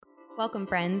Welcome,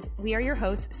 friends. We are your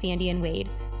hosts, Sandy and Wade,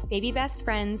 baby best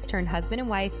friends turned husband and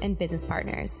wife and business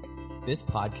partners. This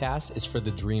podcast is for the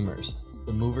dreamers,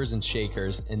 the movers and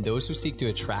shakers, and those who seek to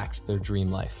attract their dream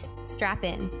life. Strap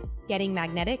in. Getting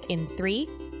magnetic in 3,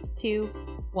 2,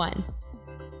 1.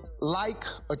 Like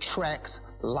attracts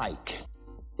like.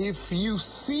 If you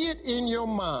see it in your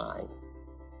mind,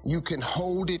 you can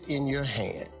hold it in your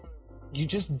hand. You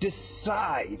just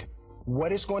decide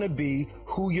what it's going to be,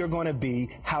 who you're going to be,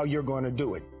 how you're going to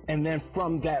do it. And then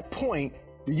from that point,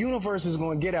 the universe is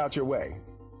going to get out your way.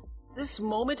 This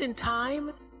moment in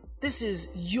time, this is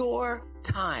your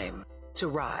time to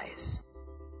rise.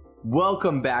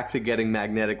 Welcome back to Getting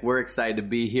Magnetic. We're excited to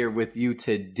be here with you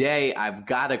today. I've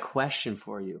got a question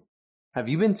for you. Have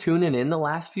you been tuning in the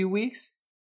last few weeks?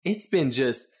 It's been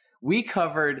we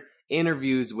covered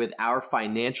interviews with our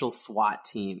financial SWAT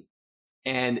team.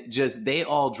 And they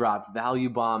all dropped value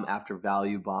bomb after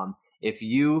value bomb. If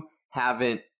you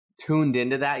haven't tuned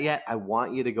into that yet, I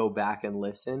want you to go back and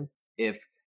listen. If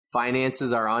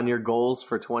finances are on your goals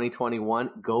for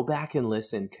 2021, go back and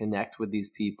listen, connect with these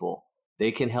people.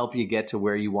 They can help you get to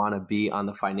where you want to be on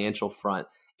the financial front.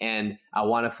 And I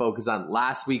want to focus on,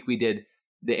 last week we did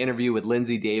the interview with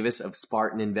Lindsay Davis of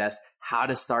Spartan Invest, how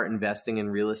to start investing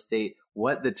in real estate,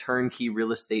 what the turnkey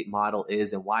real estate model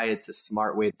is, and why it's a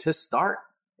smart way to start.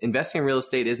 Investing in real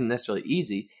estate isn't necessarily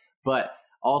easy, but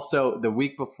also the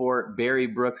week before, Barry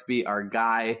Brooksby, our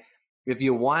guy, if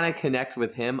you want to connect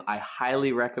with him, I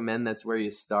highly recommend that's where you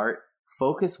start.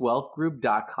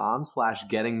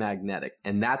 FocusWealthGroup.com/gettingmagnetic.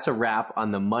 And that's a wrap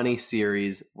on the money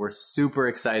series. We're super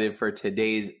excited for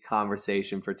today's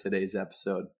conversation, for today's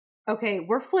episode. Okay,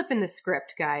 we're flipping the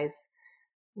script, guys.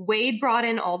 Wade brought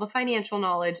in all the financial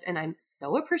knowledge, and I'm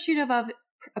so appreciative of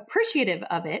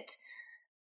it.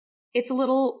 It's a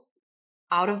little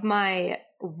out of my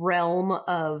realm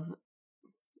of,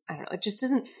 I don't know, it just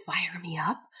doesn't fire me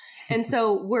up. And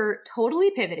so we're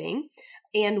totally pivoting,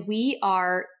 and we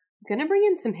are going to bring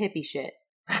in some hippie shit.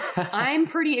 I'm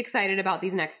pretty excited about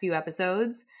these next few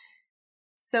episodes.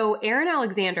 So Aaron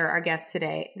Alexander, our guest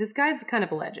today, this guy's kind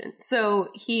of a legend. So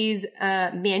he's a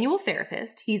manual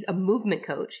therapist. He's a movement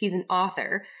coach. He's an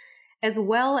author, as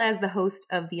well as the host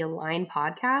of the Align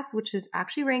podcast, which is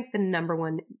actually ranked the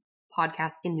 #1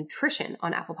 podcast in nutrition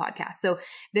on Apple Podcasts. So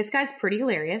this guy's pretty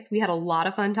hilarious. We had a lot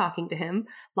of fun talking to him.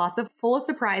 Lots of full of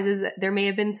surprises. There may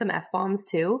have been some F-bombs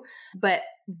too, but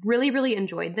really, really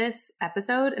enjoyed this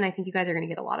episode. And I think you guys are going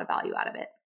to get a lot of value out of it.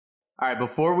 All right,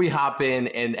 before we hop in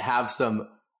and have some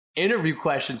interview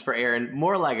questions for Aaron,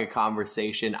 more like a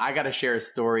conversation, I got to share a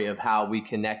story of how we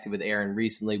connected with Aaron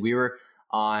recently. We were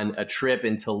on a trip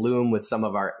in Tulum with some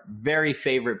of our very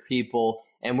favorite people,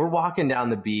 and we're walking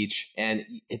down the beach. And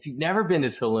if you've never been to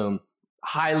Tulum,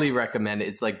 highly recommend it.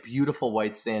 It's like beautiful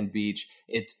white sand beach.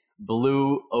 It's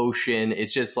blue ocean.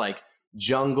 It's just like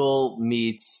jungle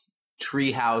meets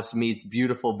treehouse meets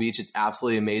beautiful beach. It's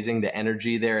absolutely amazing. The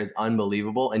energy there is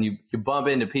unbelievable. And you bump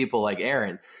into people like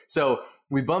Aaron. So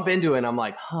we bump into it and I'm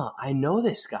like, I know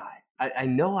this guy. I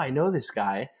know this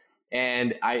guy.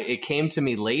 And it came to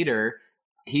me later.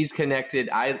 He's connected.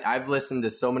 I've listened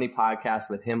to so many podcasts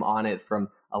with him on it from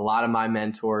a lot of my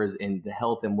mentors in the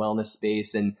health and wellness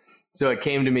space. And so it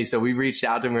came to me. So we reached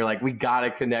out to him. We were like, we got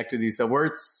to connect with you. So we're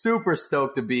super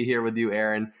stoked to be here with you,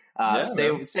 Aaron.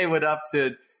 Say what up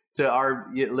to our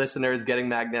listeners, Getting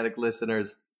Magnetic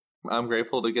listeners. I'm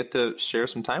grateful to get to share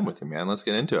some time with you, man. Let's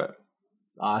get into it.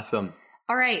 Awesome.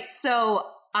 All right. So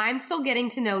I'm still getting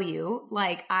to know you.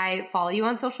 Like, I follow you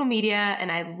on social media and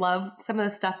I love some of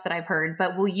the stuff that I've heard,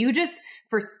 but will you just,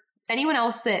 for anyone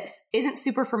else that isn't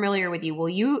super familiar with you, will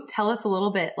you tell us a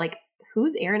little bit, like,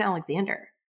 who's Aaron Alexander?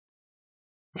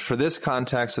 For this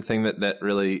context, the thing that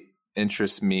really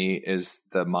interests me is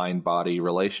the mind-body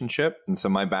relationship. And so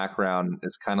my background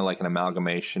is kind of like an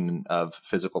amalgamation of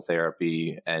physical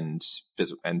therapy and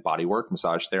body work,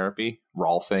 massage therapy,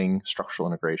 Rolfing, structural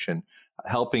integration,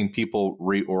 helping people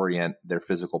reorient their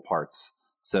physical parts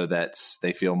so that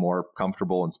they feel more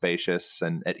comfortable and spacious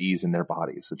and at ease in their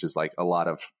bodies, which is like a lot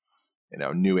of,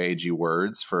 new agey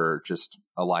words for just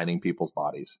aligning people's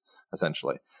bodies,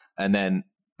 essentially. And then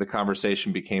the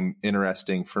conversation became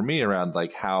interesting for me around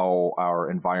like how our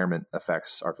environment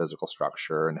affects our physical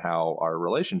structure and how our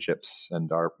relationships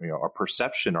and our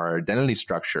perception, our identity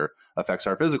structure affects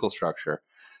our physical structure.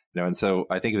 And so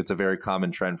I think it's a very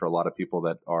common trend for a lot of people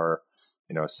that are,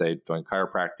 say doing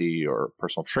chiropractic or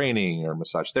personal training or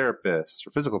massage therapists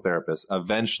or physical therapists.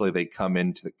 Eventually they come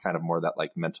into kind of more that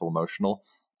like mental, emotional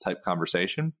type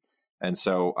conversation. And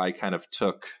so I kind of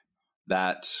took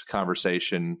that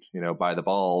conversation, by the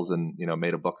balls and,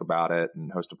 made a book about it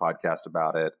and host a podcast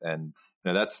about it and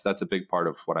That's a big part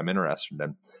of what I'm interested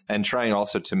in, and trying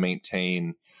also to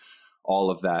maintain all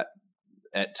of that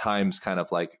at times kind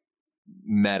of like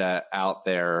meta out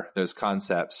there, those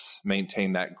concepts,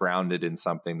 maintain that grounded in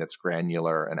something that's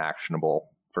granular and actionable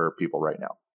for people right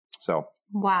now. So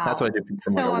wow, that's what I do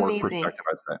from so like a work amazing. perspective,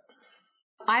 I'd say.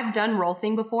 I've done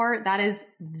Rolfing before. That is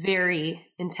very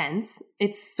intense.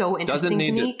 It's so interesting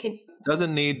to me.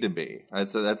 Doesn't need to be.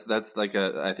 That's like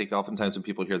I think oftentimes when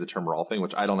people hear the term Rolfing,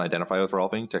 which I don't identify with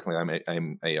Rolfing, technically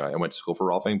I went to school for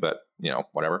Rolfing, but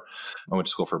whatever. I went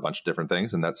to school for a bunch of different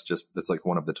things, and that's like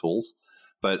one of the tools.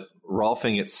 But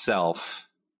Rolfing itself,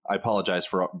 I apologize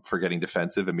for getting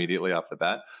defensive immediately off the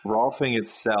bat. Rolfing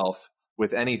itself,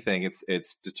 with anything,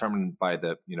 it's determined by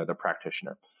the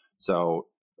practitioner. So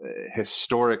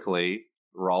historically,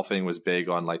 Rolfing was big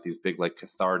on like these big like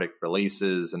cathartic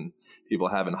releases and people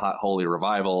having hot holy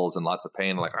revivals and lots of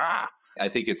pain. Like I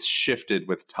think it's shifted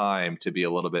with time to be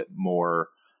a little bit more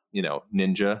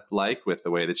ninja like with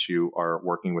the way that you are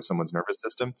working with someone's nervous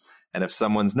system. And if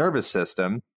someone's nervous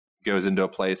system goes into a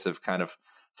place of kind of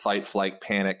fight, flight,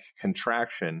 panic,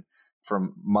 contraction,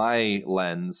 from my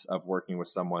lens of working with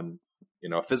someone,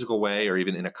 a physical way or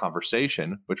even in a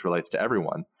conversation, which relates to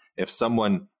everyone, if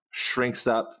someone shrinks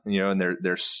up, and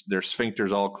their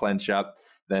sphincters all clench up,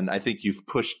 then I think you've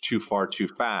pushed too far too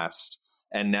fast.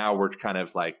 And now we're kind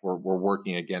of like, we're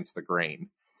working against the grain.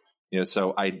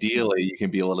 So ideally you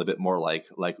can be a little bit more like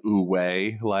Wu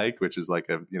Wei, which is like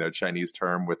a, Chinese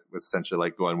term with essentially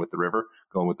like going with the river,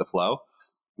 going with the flow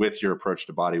with your approach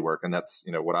to body work. And that's,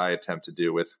 what I attempt to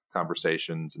do with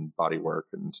conversations and body work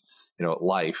and,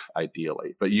 life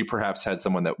ideally. But you perhaps had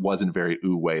someone that wasn't very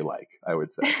Wu Wei I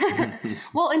would say.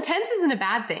 Well, intense isn't a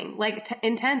bad thing. Like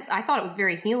intense, I thought it was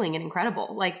very healing and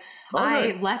incredible. Like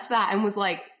I left that and was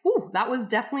like, ooh, that was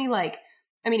definitely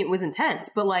it was intense,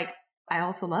 but I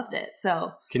also loved it.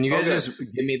 So can you guys just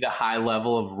give me the high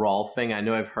level of Rolfing? I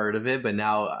know I've heard of it, but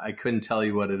now I couldn't tell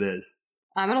you what it is.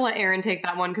 I'm going to let Aaron take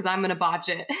that one because I'm going to botch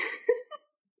it.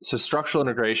 So structural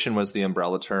integration was the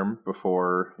umbrella term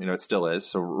before, it still is.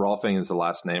 So Rolfing is the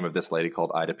last name of this lady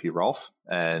called Ida P. Rolf.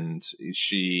 And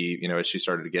she, as she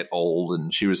started to get old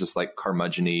and she was this like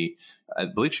curmudgeon-y, I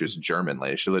believe she was a German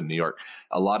lady. She lived in New York.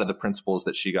 A lot of the principles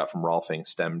that she got from Rolfing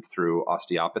stemmed through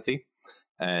osteopathy.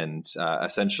 And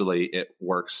essentially it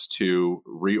works to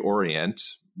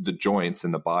reorient the joints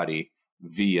in the body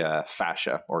via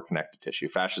fascia or connective tissue.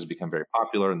 Fascia has become very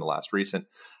popular in the last recent,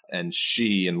 and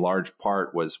she in large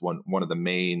part was one of the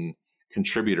main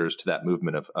contributors to that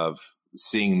movement of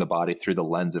seeing the body through the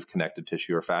lens of connective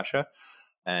tissue or fascia.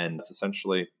 And it's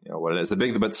essentially what it is.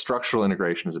 But structural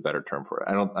integration is a better term for it.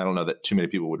 I don't know that too many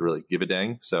people would really give a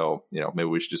dang. So maybe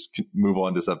we should just move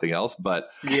on to something else. But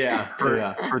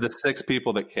for the 6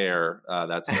 people that care,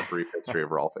 that's a brief history of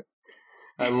Rolfing.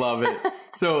 I love it.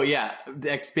 So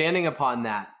expanding upon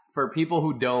that, for people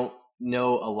who don't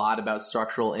know a lot about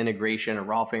structural integration or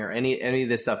Rolfing or any of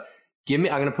this stuff, I'm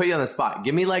going to put you on the spot.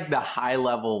 Give me like the high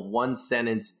level 1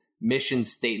 sentence mission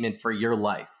statement for your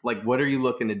life. Like, what are you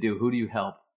looking to do? Who do you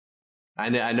help? I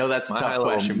know that's a tough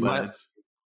question, but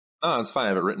it's fine. I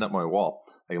have it written up on my wall.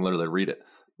 I can literally read it.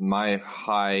 My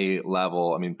high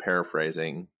level,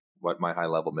 paraphrasing what my high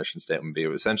level mission statement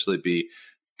would essentially be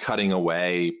cutting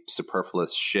away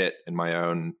superfluous shit in my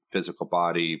own physical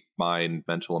body, mind,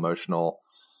 mental, emotional,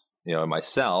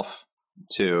 myself,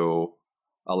 to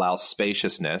allow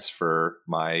spaciousness for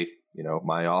my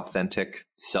authentic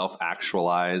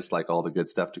self-actualized, like all the good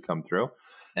stuff to come through,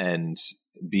 and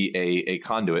be a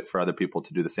conduit for other people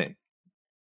to do the same.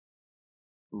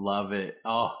 Love it.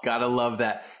 Oh, gotta love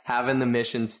that. Having the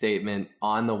mission statement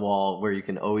on the wall where you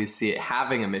can always see it.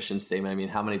 Having a mission statement.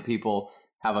 How many people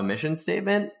have a mission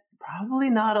statement? Probably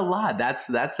not a lot.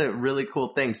 That's a really cool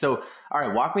thing. So, all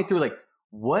right, walk me through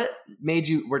what made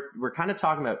you, we're kind of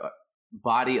talking about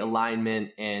body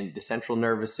alignment and the central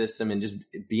nervous system and just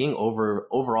being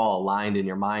overall aligned in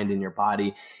your mind and your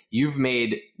body. You've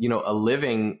made, a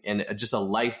living and just a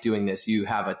life doing this. You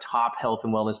have a top health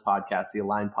and wellness podcast, the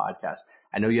Align podcast.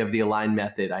 I know you have the Align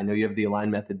Method. I know you have the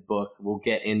Align Method book. We'll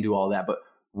get into all that, but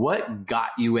what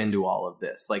got you into all of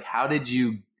this? How did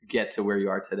you get to where you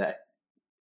are today?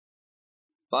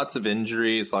 Lots of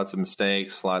injuries, lots of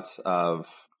mistakes, lots of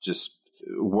just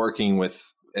working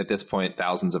with, at this point,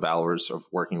 thousands of hours of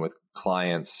working with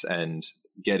clients and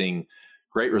getting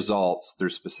great results through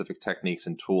specific techniques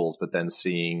and tools, but then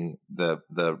seeing the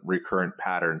recurrent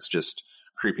patterns just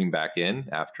creeping back in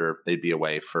after they'd be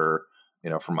away for,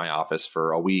 from my office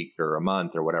for a week or a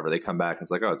month or whatever. They come back and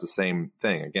it's like, oh, it's the same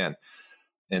thing again.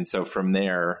 And so from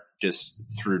there, just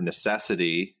through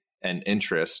necessity and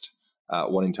interest,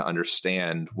 wanting to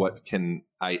understand what can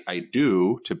I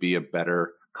do to be a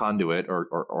better conduit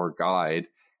or guide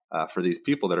for these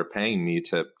people that are paying me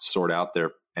to sort out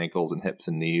their ankles and hips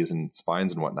and knees and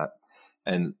spines and whatnot.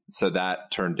 And so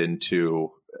that turned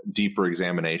into deeper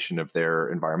examination of their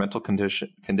environmental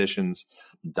conditions,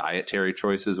 dietary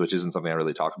choices, which isn't something I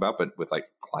really talk about, but with like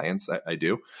clients, I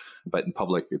do. But in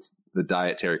public, it's the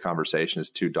dietary conversation is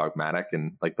too dogmatic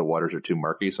and like the waters are too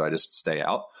murky. So I just stay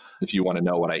out. If you want to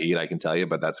know what I eat, I can tell you,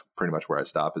 but that's pretty much where I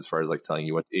stop as far as like telling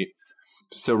you what to eat.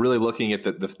 So really looking at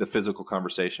the physical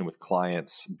conversation with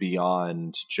clients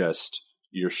beyond just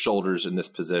your shoulders in this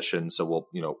position. So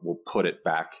we'll put it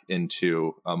back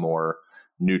into a more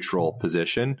neutral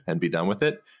position and be done with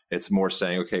it. It's more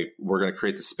saying, okay, we're going to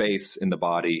create the space in the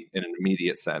body in an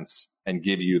immediate sense and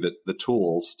give you the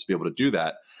tools to be able to do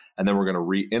that. And then we're going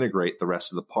to reintegrate the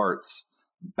rest of the parts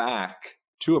back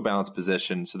to a balanced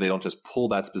position so they don't just pull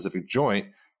that specific joint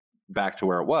back to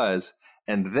where it was.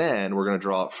 And then we're going to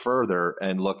draw it further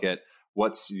and look at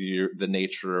what's the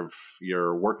nature of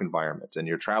your work environment and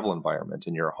your travel environment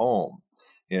and your home,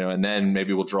 and then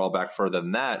maybe we'll draw back further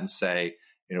than that and say,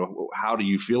 how do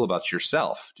you feel about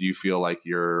yourself? Do you feel like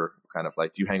you're kind of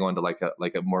like, do you hang on to like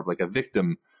a more of like a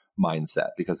victim mindset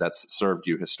because that's served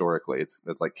you historically? It's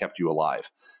like kept you alive.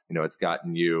 It's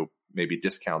gotten you maybe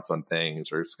discounts on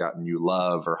things, or it's gotten you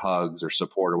love or hugs or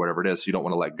support or whatever it is. So you don't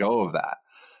want to let go of that.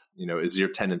 Is your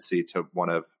tendency to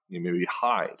want to maybe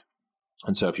hide?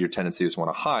 And so if your tendency is to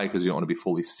want to hide because you don't want to be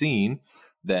fully seen,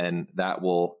 then that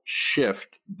will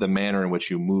shift the manner in which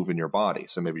you move in your body.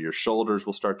 So maybe your shoulders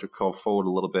will start to go forward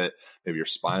a little bit. Maybe your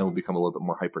spine will become a little bit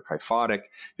more hyperkyphotic.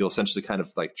 You'll essentially kind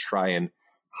of like try and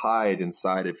hide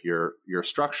inside of your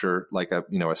structure, like a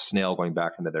snail going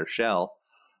back into their shell.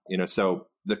 So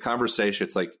the conversation,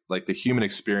 it's like the human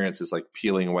experience is like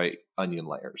peeling away onion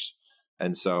layers.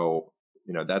 And so,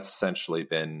 that's essentially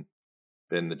been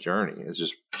the journey. Is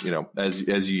just,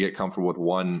 as you get comfortable with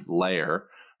one layer,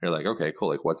 you're like, okay, cool.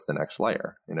 Like, what's the next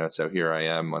layer? So here I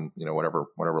am on, whatever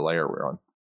layer we're on.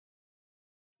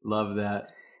 Love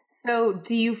that. So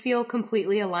do you feel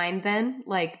completely aligned then?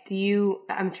 Like,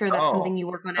 I'm sure that's something you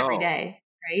work on every day,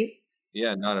 right?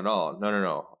 Yeah, not at all.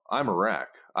 No. I'm a wreck.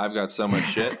 I've got so much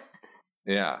shit.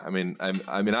 Yeah.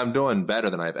 I'm doing better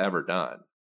than I've ever done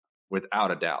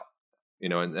without a doubt,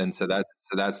 and so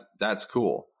that's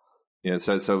cool.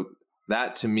 So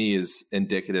that to me is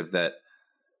indicative that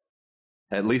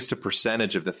at least a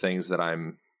percentage of the things that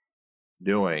I'm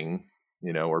doing,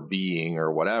 or being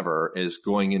or whatever, is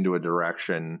going into a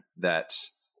direction that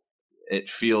it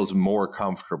feels more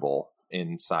comfortable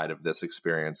inside of this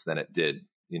experience than it did,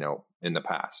 in the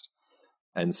past.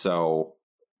 And so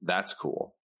that's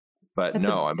cool. But that's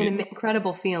an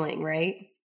incredible feeling, right?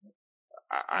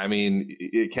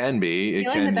 It can be.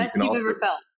 Feeling the best you've ever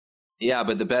felt. Yeah,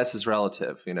 but the best is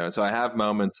relative, So I have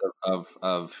moments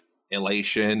of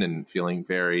elation and feeling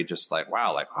very just like,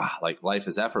 wow, like life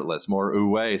is effortless, more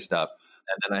ooh-way stuff.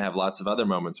 And then I have lots of other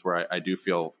moments where I do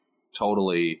feel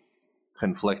totally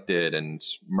conflicted and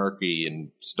murky and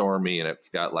stormy, and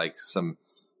I've got like some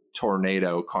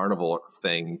tornado carnival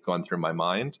thing going through my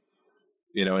mind,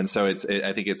 And so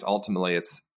I think it's ultimately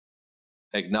it's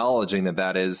acknowledging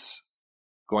that is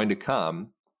going to come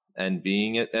and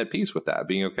being at peace with that,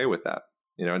 being okay with that,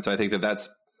 And so I think that's,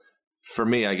 for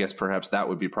me, I guess perhaps that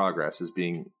would be progress, is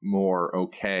being more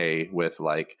okay with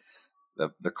like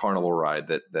the carnival ride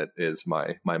that is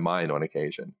my mind on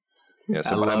occasion.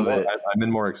 So I'm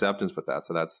in more acceptance with that.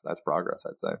 So that's progress,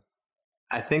 I'd say.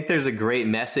 I think there's a great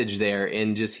message there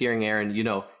in just hearing Aaron.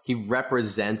 He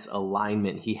represents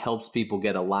alignment. He helps people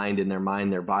get aligned in their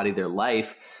mind, their body, their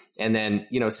life. And then,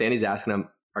 Sandy's asking him,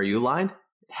 are you aligned?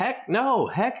 Heck no.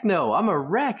 I'm a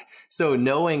wreck. So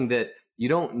knowing that you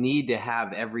don't need to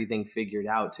have everything figured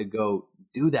out to go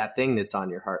do that thing that's on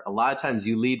your heart. A lot of times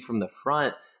you lead from the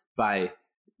front by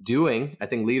doing. I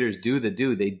think leaders do. They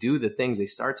do the things. They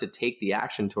start to take the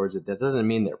action towards it. That doesn't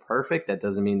mean they're perfect. That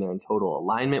doesn't mean they're in total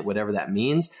alignment, whatever that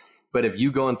means. But if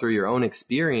you going through your own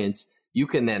experience, you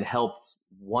can then help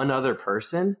one other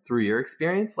person through your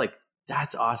experience. Like,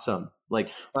 that's awesome.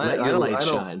 Like, let your light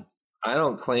shine. I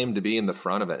don't claim to be in the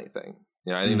front of anything.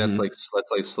 I think that's like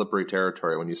slippery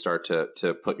territory when you start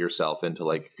to put yourself into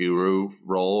like guru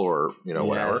role or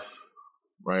whatever.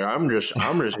 Right? I'm just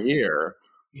here.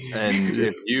 And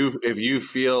if you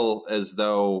feel as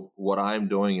though what I'm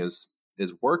doing is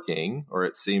working, or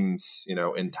it seems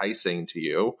enticing to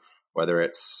you, whether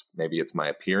maybe it's my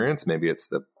appearance, maybe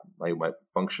it's my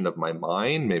function of my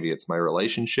mind, maybe it's my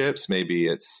relationships, maybe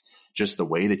it's just the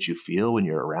way that you feel when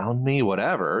you're around me,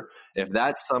 whatever. If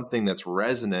that's something that's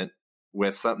resonant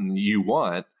with something you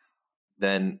want,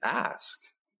 then ask.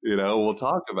 We'll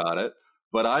talk about it.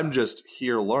 But I'm just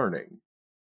here learning.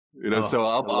 So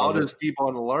I'll just keep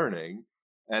on learning.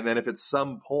 And then if at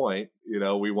some point,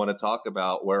 we want to talk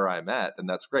about where I'm at, then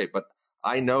that's great. But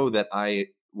I know that I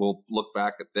will look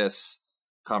back at this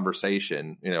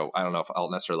conversation. I don't know if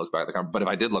I'll necessarily look back at the conversation, but if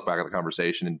I did look back at the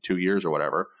conversation in 2 years or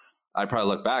whatever, I'd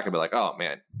probably look back and be like, oh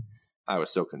man, I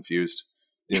was so confused,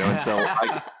 and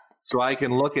so I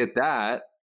can look at that,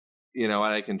 and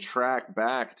I can track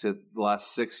back to the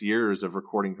last 6 years of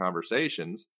recording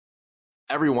conversations.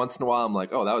 Every once in a while, I'm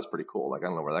like, oh, that was pretty cool. Like, I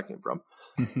don't know where that came from.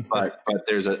 but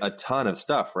there's a ton of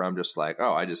stuff where I'm just like,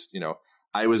 oh,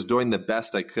 I was doing the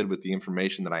best I could with the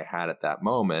information that I had at that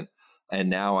moment. And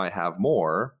now I have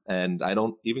more, and I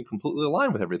don't even completely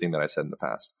align with everything that I said in the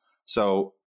past.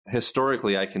 So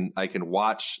historically, I can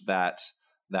watch that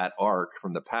arc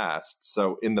from the past.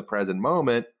 So in the present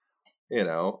moment,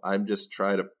 I'm just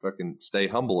trying to fucking stay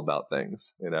humble about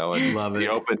things, and be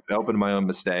open to my own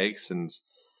mistakes. And,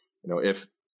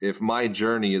 if my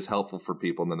journey is helpful for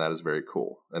people, then that is very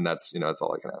cool. And that's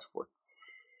all I can ask for.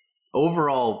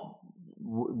 Overall,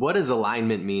 what does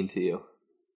alignment mean to you?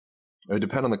 It would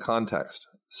depend on the context.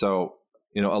 So,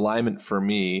 alignment for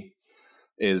me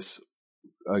is,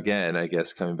 again, I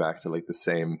guess coming back to like the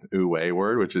same wu-wei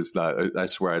word, which is not, I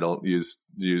swear I don't use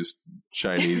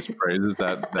Chinese phrases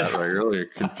that regularly, or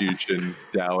Confucian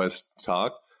Taoist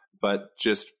talk, but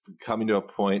just coming to a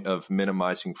point of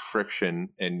minimizing friction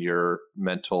in your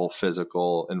mental,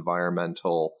 physical,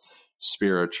 environmental,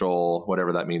 spiritual,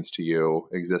 whatever that means to you,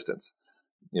 existence.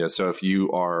 So if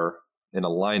you are in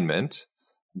alignment,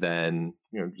 then,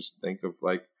 just think of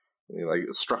like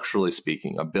structurally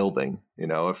speaking, a building,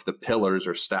 if the pillars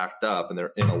are stacked up and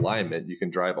they're in alignment, you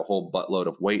can drive a whole buttload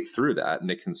of weight through that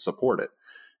and it can support it.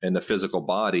 And the physical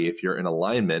body, if you're in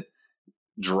alignment,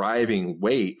 driving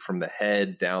weight from the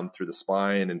head down through the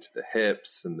spine into the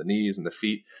hips and the knees and the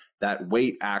feet, that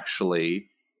weight actually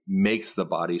makes the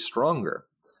body stronger.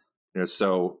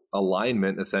 So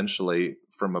alignment, essentially,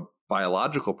 from a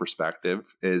biological perspective,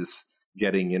 is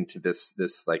getting into this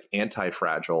like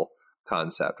anti-fragile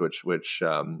concept, which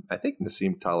I think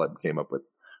Nassim Taleb came up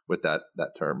with that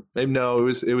term. Maybe no,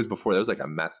 it was before. That was like a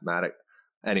mathematic.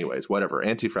 Anyways, whatever.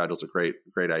 Anti-fragile is a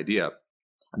great idea.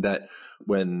 That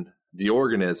when the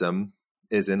organism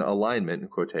is in alignment, in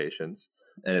quotations,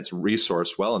 and it's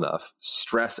resourced well enough,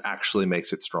 stress actually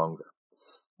makes it stronger.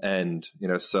 And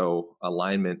so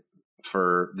alignment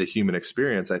for the human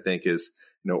experience, I think, is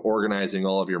organizing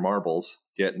all of your marbles,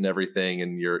 getting everything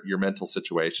in your mental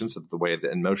situations, so that the way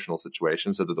the emotional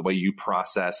situations, so that the way you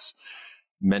process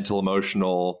mental,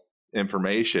 emotional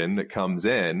information that comes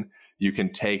in, you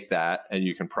can take that and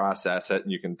you can process it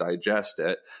and you can digest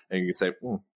it and you can say,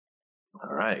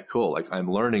 all right, cool. Like,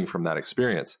 I'm learning from that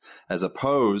experience, as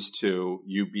opposed to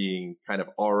you being kind of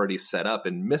already set up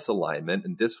in misalignment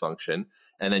and dysfunction.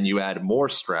 And then you add more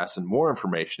stress and more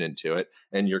information into it,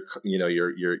 and your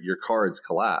cards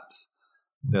collapse.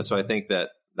 So I think that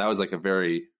was like a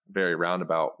very, very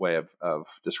roundabout way of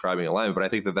describing alignment. But I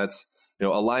think that's,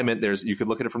 alignment. You could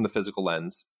look at it from the physical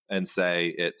lens and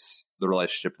say it's the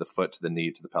relationship of the foot to the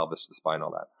knee, to the pelvis, to the spine,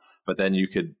 all that. But then you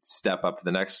could step up to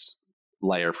the next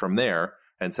layer from there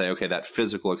and say, okay, that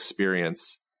physical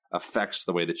experience affects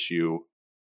the way that you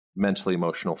mentally,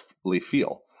 emotionally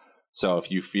feel. So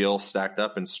if you feel stacked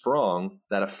up and strong,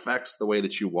 that affects the way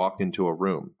that you walk into a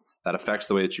room. That affects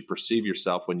the way that you perceive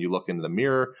yourself when you look into the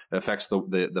mirror. It affects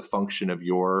the function of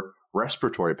your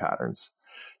respiratory patterns.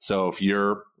 So if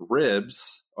your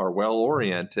ribs are well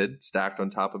oriented, stacked on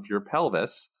top of your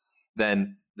pelvis,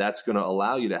 then that's going to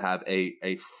allow you to have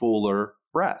a fuller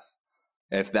breath.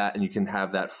 And you can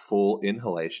have that full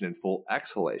inhalation and full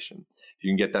exhalation. If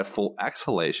you can get that full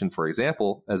exhalation, for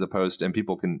example, as opposed to, and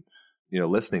people can,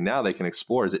 listening now, they can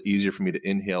explore, is it easier for me to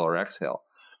inhale or exhale?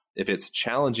 If it's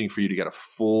challenging for you to get a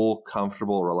full,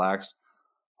 comfortable, relaxed,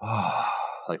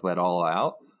 like let all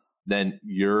out, then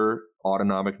your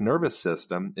autonomic nervous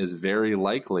system is very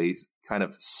likely kind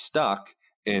of stuck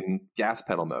in gas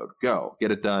pedal mode. Go,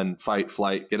 get it done, fight,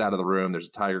 flight, get out of the room. There's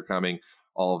a tiger coming,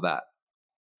 all of that.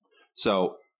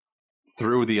 So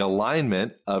through the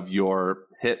alignment of your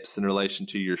hips in relation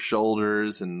to your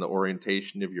shoulders and the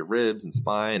orientation of your ribs and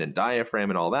spine and diaphragm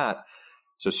and all that,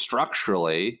 so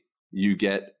structurally you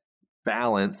get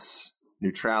balance,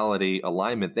 neutrality,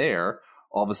 alignment there.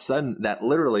 All of a sudden, that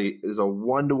literally is a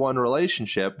one-to-one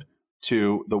relationship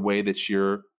to the way that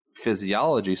your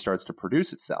physiology starts to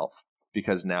produce itself,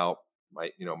 because now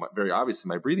very obviously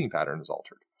my breathing pattern is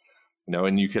altered.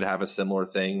 And you could have a similar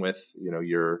thing with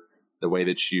your the way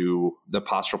that the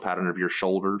postural pattern of your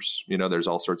shoulders. There's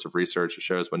all sorts of research that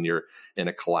shows when you're in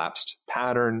a collapsed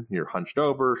pattern, you're hunched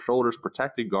over, shoulders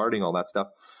protected, guarding, all that stuff.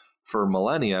 For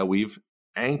millennia, we've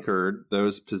anchored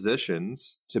those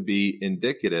positions to be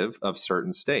indicative of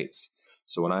certain states.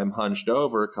 So when I'm hunched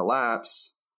over,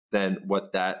 collapse, then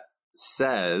what that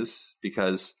says,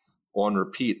 because on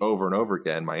repeat over and over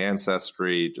again, my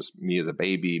ancestry, just me as a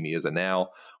baby, me as a now,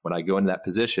 when I go into that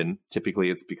position, typically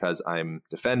it's because I'm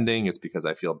defending, it's because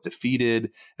I feel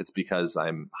defeated, it's because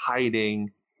I'm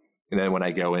hiding. And then when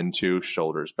I go into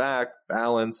shoulders back,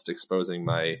 balanced, exposing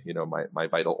my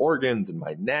vital organs and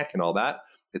my neck and all that,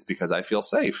 it's because I feel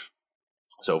safe.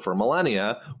 So for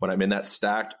millennia, when I'm in that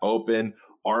stacked, open,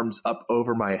 arms up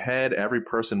over my head, every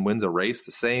person wins a race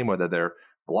the same, whether they're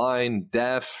blind,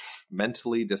 deaf,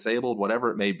 mentally disabled, whatever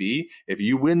it may be. If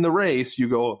you win the race, you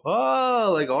go,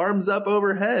 like arms up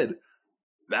overhead.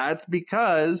 That's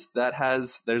because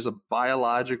there's a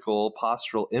biological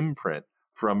postural imprint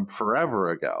from forever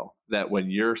ago that when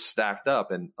you're stacked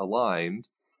up and aligned,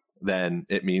 then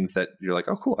it means that you're like,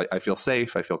 oh, cool. I feel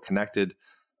safe. I feel connected.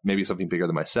 Maybe something bigger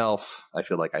than myself. I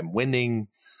feel like I'm winning,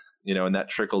 and that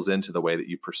trickles into the way that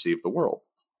you perceive the world.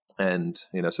 And,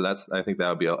 so I think that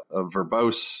would be a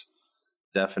verbose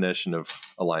definition of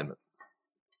alignment.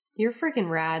 You're freaking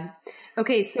rad.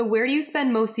 Okay. So where do you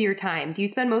spend most of your time? Do you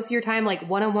spend most of your time like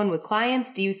one-on-one with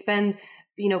clients? Do you spend,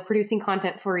 producing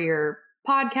content for your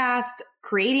podcast,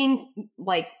 creating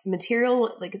like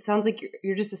material? Like, it sounds like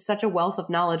you're just such a wealth of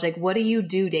knowledge. Like, what do you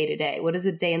do day to day? What does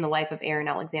a day in the life of Aaron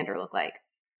Alexander look like?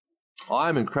 Oh,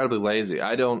 I'm incredibly lazy.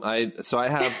 I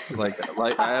have like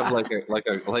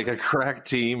a crack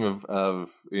team of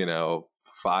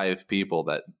 5 people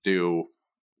that do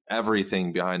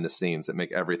everything behind the scenes that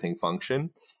make everything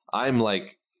function. I'm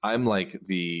like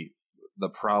the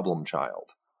problem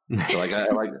child. So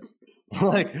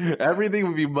like everything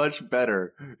would be much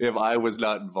better if I was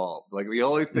not involved. Like the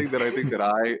only thing that I think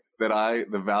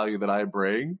the value that I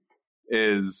bring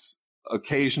is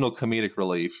occasional comedic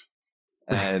relief.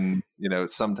 And,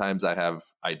 sometimes I have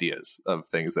ideas of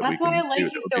things that That's we can why I like do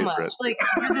you so much. Like,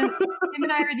 him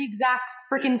and I are the exact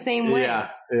freaking same way.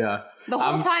 Yeah. The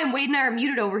whole time, Wade and I are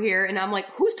muted over here, and I'm like,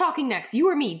 who's talking next? You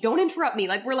or me? Don't interrupt me.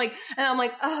 Like, we're like, and I'm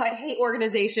like, oh, I hate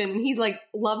organization. And he's like,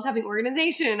 loves having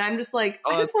organization. And I'm just like,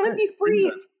 I just want to be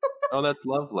free. Oh, that's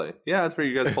lovely. Yeah, that's where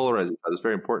you guys polarize each other. It's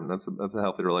very important. That's a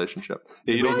healthy relationship.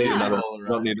 Yeah, you don't need another.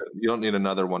 You don't need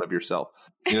another one of yourself.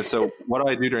 So what do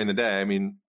I do during the day? I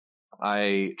mean,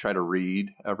 I try to read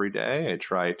every day. I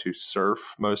try to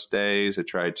surf most days. I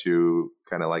try to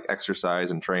kind of like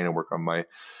exercise and train and work on my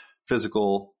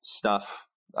physical stuff.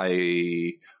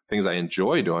 Things I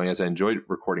enjoy doing is I enjoy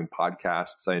recording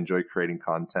podcasts. I enjoy creating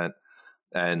content.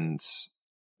 And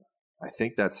I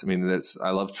think I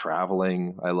love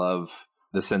traveling. I love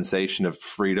the sensation of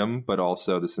freedom, but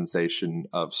also the sensation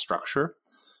of structure.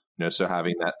 So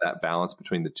having that balance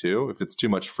between the two. If it's too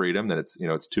much freedom, then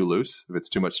it's too loose. If it's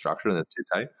too much structure, then it's too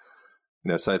tight.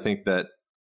 So I think that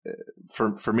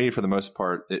for me, for the most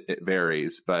part, it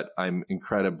varies. But I'm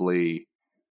incredibly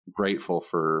grateful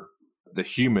for the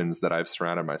humans that I've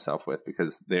surrounded myself with,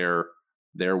 because they're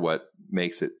what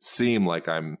makes it seem like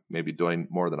I'm maybe doing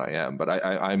more than I am. But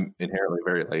I'm inherently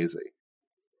very lazy.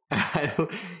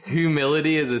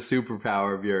 Humility is a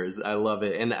superpower of yours. I love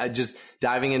it. And just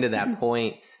diving into that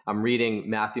point, I'm reading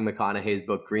Matthew McConaughey's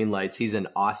book, Green Lights. He's an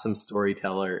awesome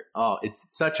storyteller. Oh,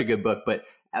 it's such a good book. But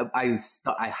I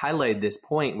highlighted this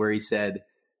point where he said,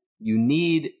 you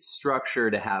need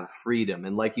structure to have freedom.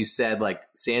 And like you said, like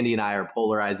Sandy and I are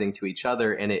polarizing to each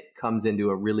other, and it comes into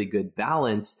a really good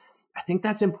balance. I think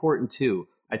that's important too.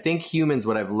 I think humans,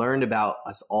 what I've learned about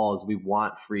us all is we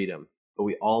want freedom, but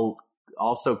we all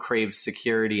also crave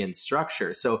security and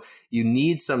structure. So you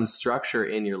need some structure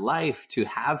in your life to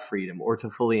have freedom or to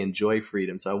fully enjoy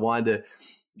freedom. So I wanted to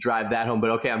drive that home.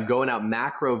 But okay, I'm going out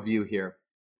macro view here.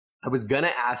 I was going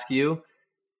to ask you,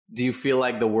 do you feel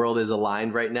like the world is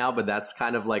aligned right now? But that's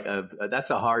kind of like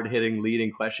that's a hard-hitting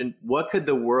leading question. What could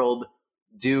the world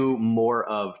do more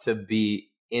of to be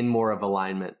in more of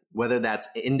alignment, whether that's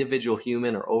individual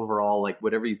human or overall, like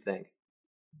whatever you think?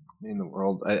 In the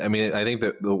world, I think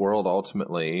that the world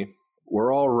ultimately,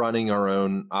 we're all running our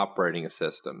own operating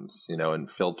systems, and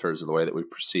filters of the way that we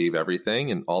perceive everything.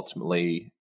 And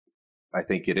ultimately, I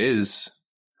think it is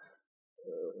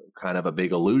kind of a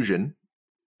big illusion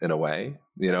in a way,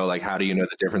 like how do you know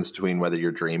the difference between whether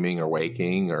you're dreaming or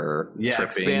waking or tripping?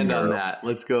 Expand on that.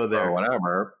 Let's go there. Or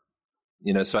whatever.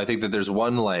 So I think that there's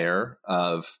one layer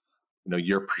of,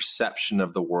 your perception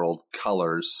of the world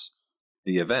colors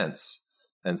the events.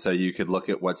 And so you could look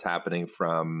at what's happening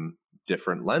from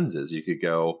different lenses. You could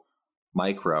go,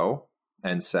 micro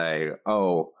and say,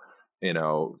 oh,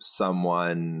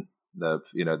 someone, the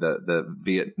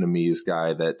Vietnamese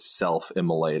guy that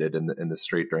self-immolated in the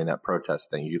street during that protest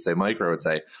thing, you could say micro and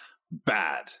say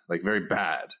bad, like very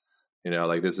bad,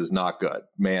 like this is not good.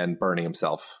 Man burning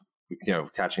himself,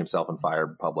 catching himself on fire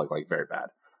in public, like very bad.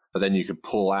 But then you could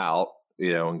pull out,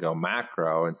 and go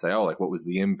macro and say, oh, like what was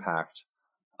the impact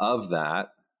of that?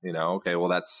 Okay, well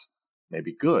that's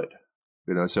maybe good.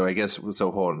 So I guess,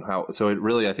 so hold on. So it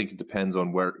really, I think it depends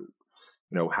on where,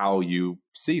 how you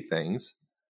see things.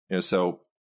 So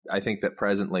I think that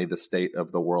presently the state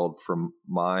of the world from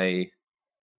my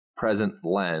present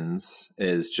lens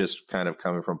is just kind of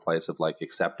coming from a place of like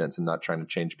acceptance and not trying to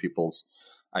change people's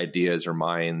ideas or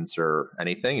minds or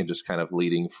anything, and just kind of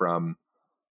leading from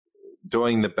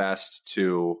doing the best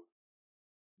to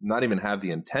not even have the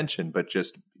intention, but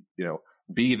just,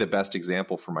 be the best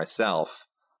example for myself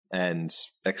and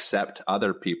accept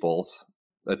other people's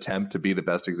attempt to be the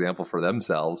best example for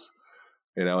themselves,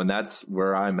 and that's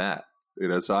where I'm at,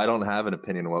 so I don't have an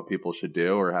opinion on what people should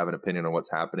do or have an opinion on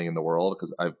what's happening in the world,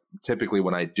 because I've typically,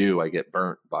 when I do, I get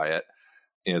burnt by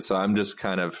it. So I'm just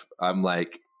I'm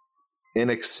like in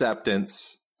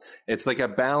acceptance. It's like a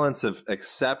balance of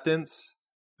acceptance,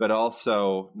 but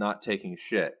also not taking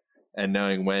shit and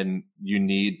knowing when you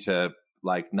need to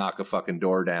like knock a fucking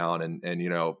door down and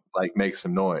like make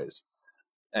some noise.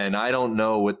 And I don't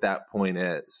know what that point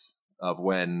is of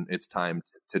when it's time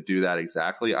to do that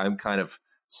exactly. I'm kind of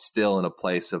still in a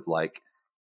place of like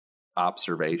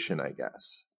observation, I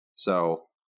guess. So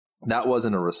that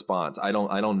wasn't a response. I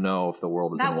don't know if the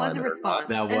world is that was a response.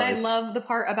 And I love the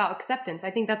part about acceptance.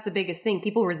 I think that's the biggest thing.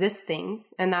 People resist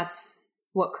things, and that's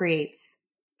what creates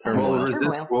turmoil.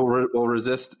 We'll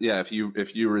resist. Yeah, if you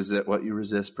resist, what you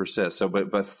resist persists. So,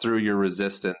 but through your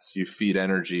resistance, you feed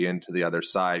energy into the other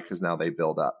side, because now they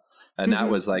build up. And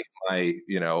that was like my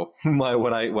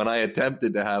when I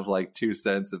attempted to have like 2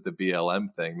 cents of the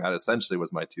BLM thing, that essentially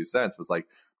was my 2 cents, was like,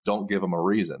 don't give them a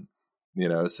reason,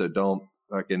 so don't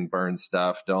fucking burn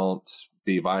stuff, don't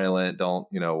be violent, don't,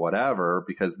 whatever,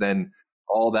 because then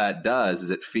all that does is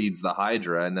it feeds the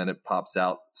Hydra, and then it pops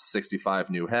out 65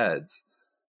 new heads.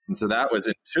 And so that was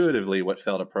intuitively what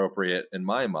felt appropriate in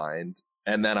my mind.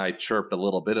 And then I chirped a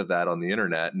little bit of that on the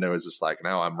internet, and it was just like,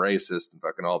 now I'm racist and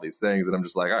fucking all these things. And I'm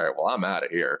just like, all right, well, I'm out of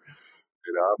here.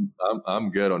 I'm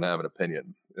good on having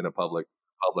opinions in a public,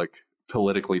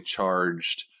 politically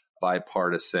charged,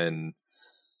 bipartisan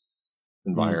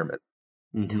environment.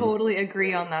 Mm-hmm. Totally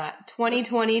agree on that.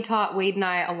 2020 taught Wade and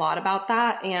I a lot about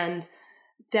that, and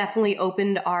definitely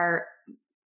opened our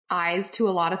eyes to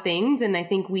a lot of things. And I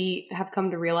think we have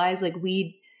come to realize, like,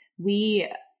 we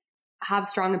have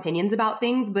strong opinions about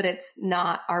things, but it's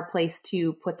not our place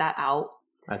to put that out.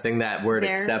 I think that word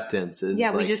acceptance is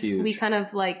huge. We kind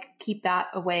of like keep that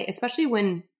away, especially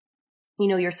when,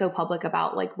 you're so public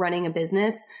about like running a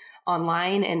business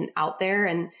online and out there,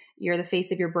 and you're the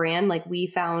face of your brand. Like, we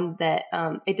found that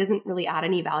it doesn't really add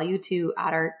any value to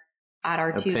add our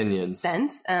opinions. 2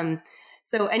 cents.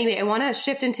 So anyway, I want to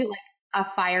shift into like a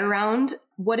fire round.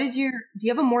 Do you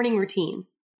have a morning routine?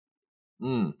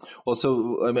 Well,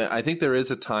 so I mean, I think there is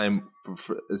a time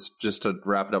it's just to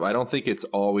wrap it up. I don't think it's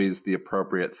always the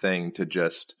appropriate thing to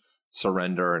just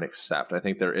surrender and accept. I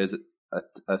think there is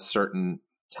a certain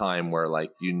time where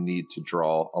like you need to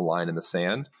draw a line in the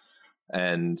sand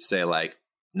and say like,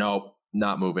 nope,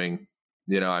 not moving.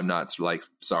 I'm not, like,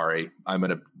 sorry, I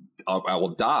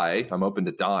will die. I'm open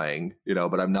to dying,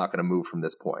 but I'm not going to move from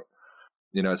this point.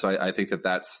 So I think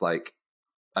that's like,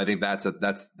 I think that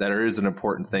is an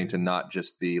important thing, to not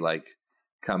just be like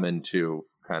come into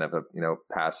kind of a,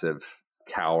 passive,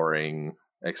 cowering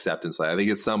acceptance. I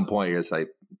think at some point you're just like,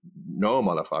 no,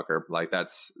 motherfucker, like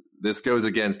this goes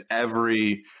against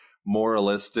every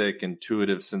moralistic,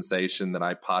 intuitive sensation that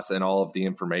I and all of the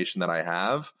information that I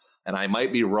have. And I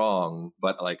might be wrong,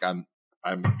 but like I'm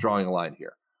drawing a line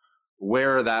here.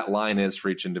 Where that line is for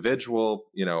each individual,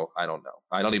 I don't know.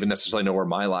 I don't even necessarily know where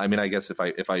my line. I mean, I guess if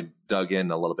I dug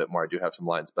in a little bit more, I do have some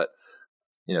lines, but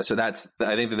so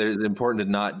I think that it's important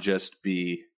to not just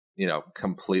be,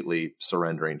 completely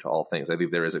surrendering to all things. I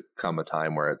think there is come a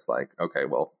time where it's like, okay,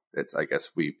 well, I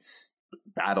guess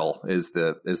battle is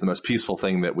the most peaceful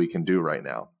thing that we can do right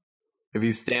now. If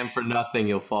you stand for nothing,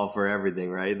 you'll fall for everything,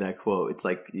 right? That quote. It's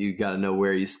like you got to know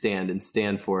where you stand and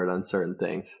stand for it on certain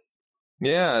things.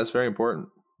 Yeah, it's very important,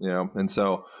 And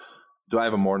so, do I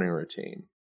have a morning routine?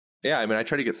 Yeah, I mean, I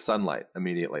try to get sunlight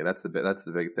immediately. That's the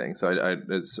big thing. So I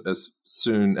as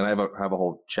soon, and I have a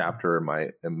whole chapter in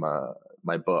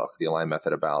my book, The Align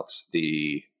Method, about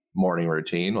the morning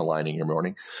routine, aligning your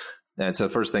morning. And so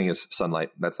the first thing is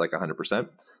sunlight. That's like 100%.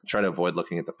 Try to avoid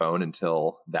looking at the phone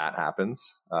until that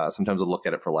happens. Sometimes I'll look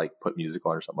at it for like put music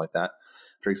on or something like that.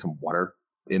 Drink some water.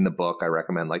 In the book, I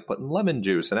recommend like putting lemon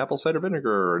juice and apple cider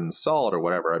vinegar and salt or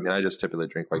whatever. I mean, I just typically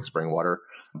drink like spring water,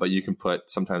 but you can put,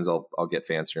 sometimes I'll get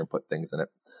fancier and put things in it.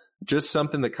 Just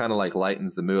something that kind of like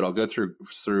lightens the mood. I'll go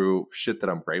through shit that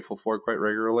I'm grateful for quite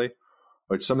regularly,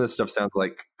 which some of this stuff sounds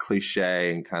like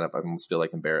cliche and kind of, I almost feel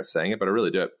like embarrassed saying it, but I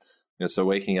really do it. So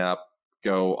waking up,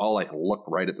 I'll like look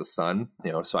right at the sun,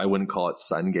 so I wouldn't call it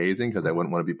sun gazing because I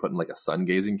wouldn't want to be put in like a sun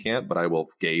gazing camp, but I will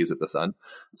gaze at the sun.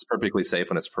 It's perfectly safe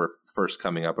when it's first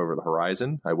coming up over the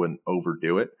horizon. I wouldn't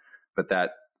overdo it, but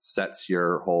that sets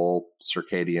your whole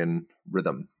circadian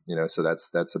rhythm, so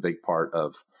that's a big part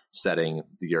of setting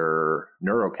your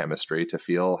neurochemistry to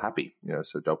feel happy,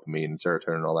 so dopamine and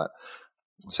serotonin and all that.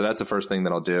 So that's the first thing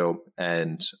that I'll do.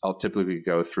 And I'll typically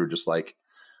go through just like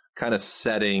kind of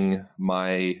setting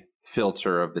my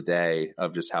filter of the day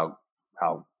of just how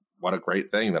what a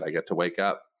great thing that I get to wake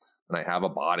up and I have a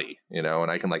body, and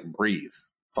I can like breathe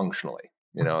functionally,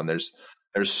 and there's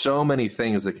so many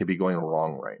things that could be going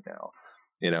wrong right now,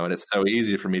 and it's so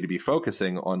easy for me to be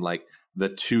focusing on like the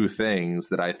two things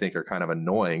that I think are kind of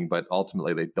annoying, but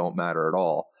ultimately they don't matter at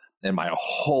all. And my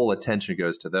whole attention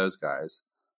goes to those guys.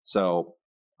 So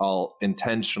I'll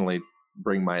intentionally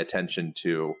bring my attention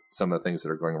to some of the things that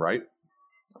are going right.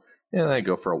 And I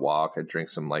go for a walk. I drink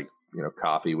some like,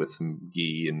 coffee with some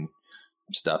ghee and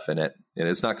stuff in it. And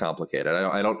it's not complicated.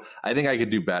 I think I could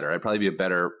do better. I'd probably be a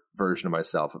better version of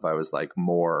myself if I was like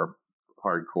more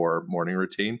hardcore morning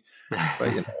routine.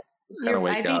 But, just kind of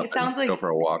wake up it sounds like go for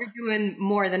a walk. You're doing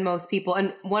more than most people.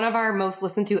 And one of our most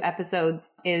listened to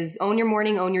episodes is Own Your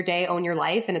Morning, Own Your Day, Own Your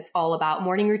Life. And it's all about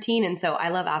morning routine. And so I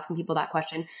love asking people that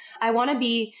question. I want to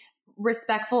be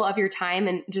respectful of your time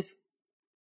and just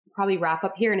probably wrap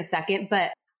up here in a second,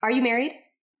 but are you married?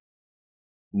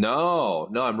 No,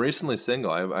 I'm recently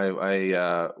single.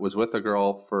 I was with a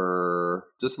girl for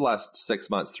just the last 6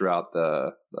 months throughout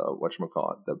the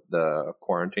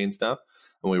quarantine stuff.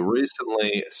 And we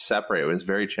recently separated. It was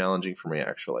very challenging for me,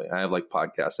 actually. I have like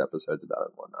podcast episodes about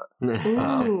it and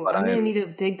whatnot. Ooh, I'm going to need to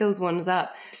dig those ones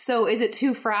up. So is it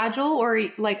too fragile or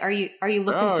like, are you looking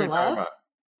for love?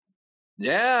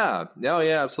 Yeah. No,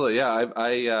 yeah, absolutely. Yeah.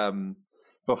 I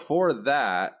before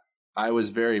that, I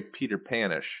was very Peter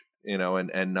Panish,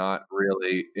 and not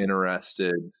really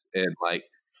interested in like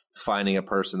finding a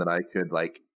person that I could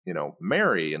like,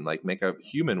 marry and like make a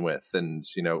human with and,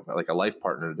 like a life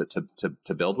partner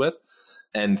to build with.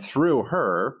 And through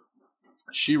her,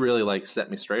 she really like set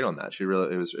me straight on that. It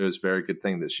was a very good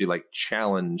thing that she like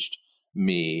challenged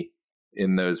me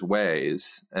in those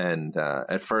ways. And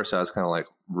at first I was kind of like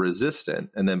resistant.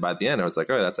 And then by the end I was like,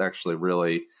 oh, that's actually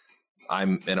really,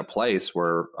 I'm in a place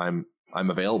where I'm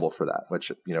available for that,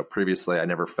 which, previously I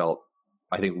never felt,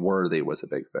 I think worthy was a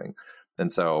big thing.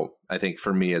 And so I think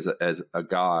for me as a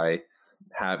guy,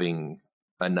 having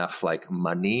enough like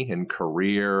money and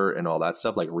career and all that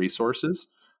stuff, like resources,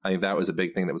 I think that was a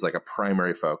big thing that was like a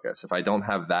primary focus. If I don't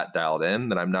have that dialed in,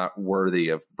 then I'm not worthy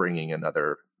of bringing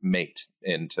another mate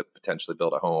in to potentially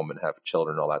build a home and have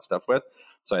children and all that stuff with.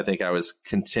 So I think I was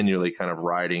continually kind of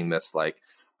riding this like,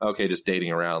 okay, just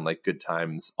dating around like good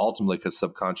times, ultimately because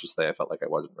subconsciously I felt like I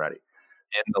wasn't ready.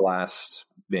 In the last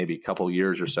maybe couple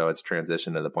years or so, it's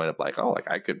transitioned to the point of like, oh,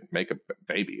 like I could make a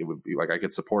baby. It would be like I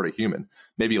could support a human.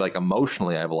 Maybe like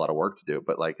emotionally I have a lot of work to do,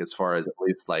 but like as far as at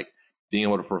least like being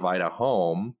able to provide a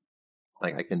home,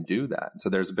 like I can do that. So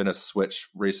there's been a switch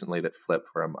recently that flipped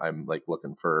where I'm like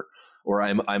looking for, or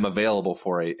I'm available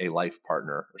for a life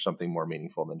partner or something more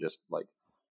meaningful than just like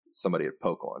somebody to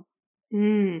poke on.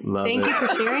 Thank you for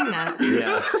sharing that.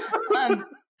 Yeah.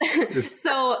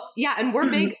 So yeah, and we're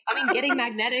big. I mean, getting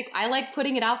magnetic. I like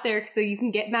putting it out there so you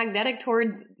can get magnetic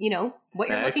towards, what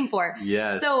you're looking for.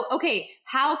 Yes. So, okay,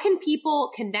 how can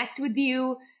people connect with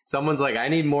you? Someone's like, I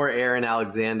need more Aaron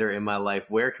Alexander in my life.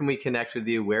 Where can we connect with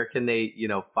you? Where can they,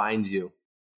 find you?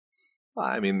 Well,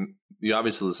 I mean, you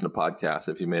obviously listen to podcasts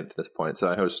if you made it to this point. So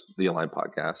I host the Align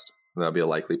podcast. That'll be a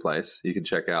likely place you can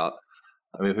check out.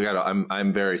 I mean,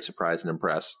 I'm very surprised and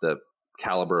impressed the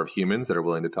caliber of humans that are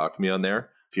willing to talk to me on there.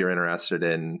 If you're interested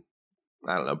in,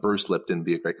 I don't know, Bruce Lipton,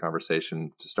 be a great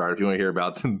conversation to start. If you want to hear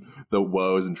about the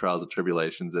woes and trials and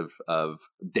tribulations of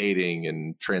dating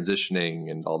and transitioning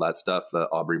and all that stuff, the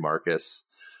Aubrey Marcus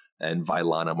and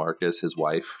Vailana Marcus, his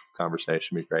wife,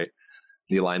 conversation would be great.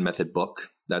 The Align Method book,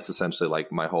 that's essentially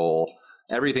like my whole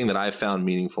everything that I've found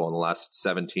meaningful in the last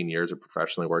 17 years of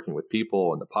professionally working with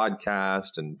people and the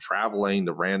podcast and traveling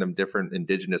to random different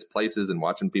indigenous places and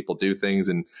watching people do things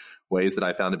in ways that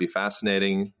I found to be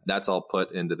fascinating, that's all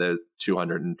put into the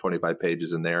 225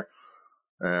 pages in there.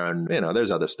 And,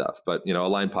 there's other stuff, but,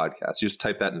 Align Podcast, you just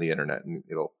type that in the internet and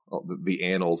the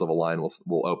annals of Align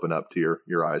will open up to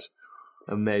your eyes.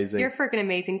 Amazing. You're freaking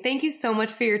amazing. Thank you so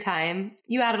much for your time.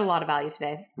 You added a lot of value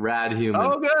today. Rad human.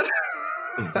 Oh, good.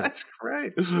 That's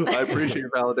great. I appreciate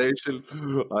your validation.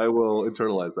 I will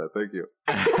internalize that. Thank you.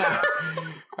 All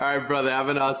right, brother. Have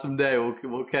an awesome day.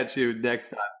 We'll catch you next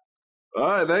time. All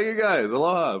right. Thank you, guys.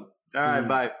 Aloha. All right.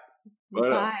 Bye.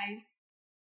 Bye.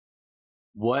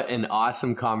 What an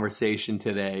awesome conversation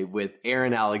today with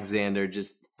Aaron Alexander.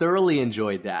 Just thoroughly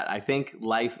enjoyed that. I think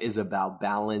life is about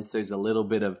balance. There's a little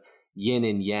bit of yin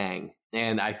and yang.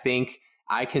 And I think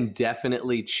I can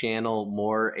definitely channel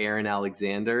more Aaron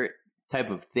Alexander type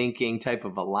of thinking, type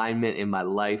of alignment in my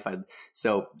life.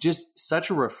 So just such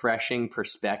a refreshing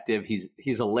perspective.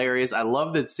 He's hilarious. I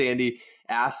love that Sandy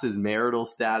asked his marital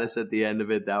status at the end of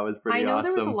it. That was pretty awesome. I know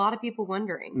there was a lot of people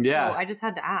wondering. Yeah. So I just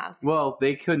had to ask. Well,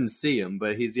 they couldn't see him,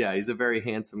 but he's a very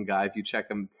handsome guy. If you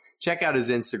check out his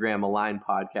Instagram, Align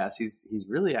Podcast. He's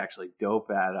really actually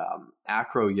dope at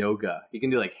acro yoga. He can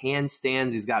do like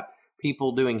handstands. He's got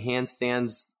people doing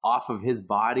handstands off of his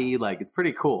body. Like, it's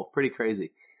pretty cool, pretty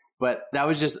crazy. But that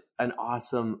was just an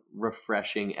awesome,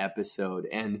 refreshing episode.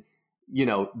 And,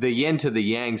 the yin to the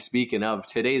yang, speaking of,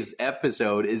 today's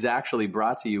episode is actually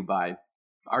brought to you by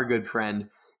our good friend,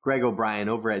 Greg O'Brien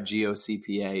over at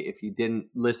GOCPA. If you didn't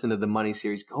listen to the Money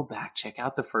Series, go back, check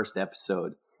out the first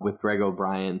episode with Greg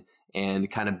O'Brien and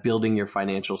kind of building your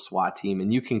financial SWAT team.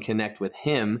 And you can connect with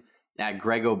him at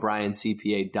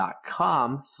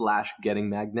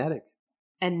GregO'BrienCPA.com/gettingmagnetic.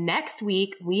 And next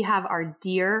week, we have our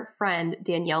dear friend,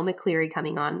 Danielle McCleary,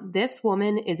 coming on. This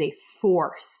woman is a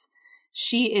force.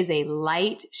 She is a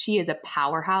light. She is a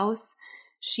powerhouse.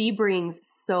 She brings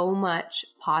so much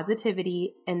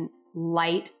positivity and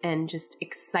light and just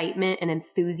excitement and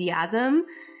enthusiasm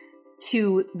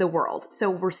to the world. So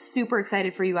we're super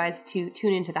excited for you guys to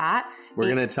tune into that.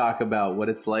 We're going to talk about what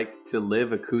it's like to live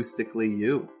acoustically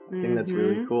you. I think that's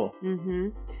really cool.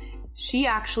 Mm-hmm. She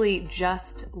actually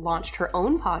just launched her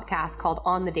own podcast called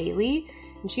On the Daily,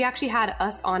 and she actually had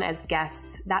us on as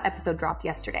guests. That episode dropped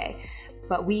yesterday,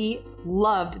 but we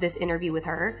loved this interview with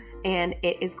her, and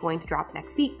it is going to drop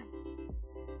next week.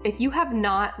 If you have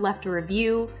not left a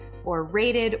review or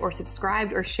rated or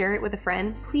subscribed or share it with a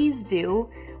friend, please do.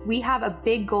 We have a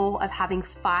big goal of having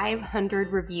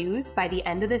 500 reviews by the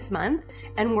end of this month,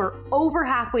 and we're over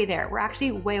halfway there. We're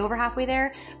actually way over halfway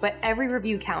there, but every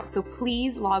review counts. So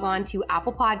please log on to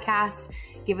Apple Podcasts,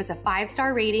 give us a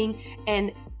 5-star rating,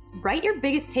 and write your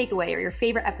biggest takeaway or your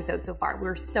favorite episode so far.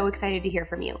 We're so excited to hear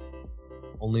from you.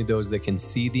 Only those that can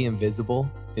see the invisible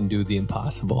can do the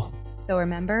impossible. So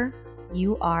remember,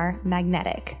 you are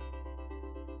magnetic.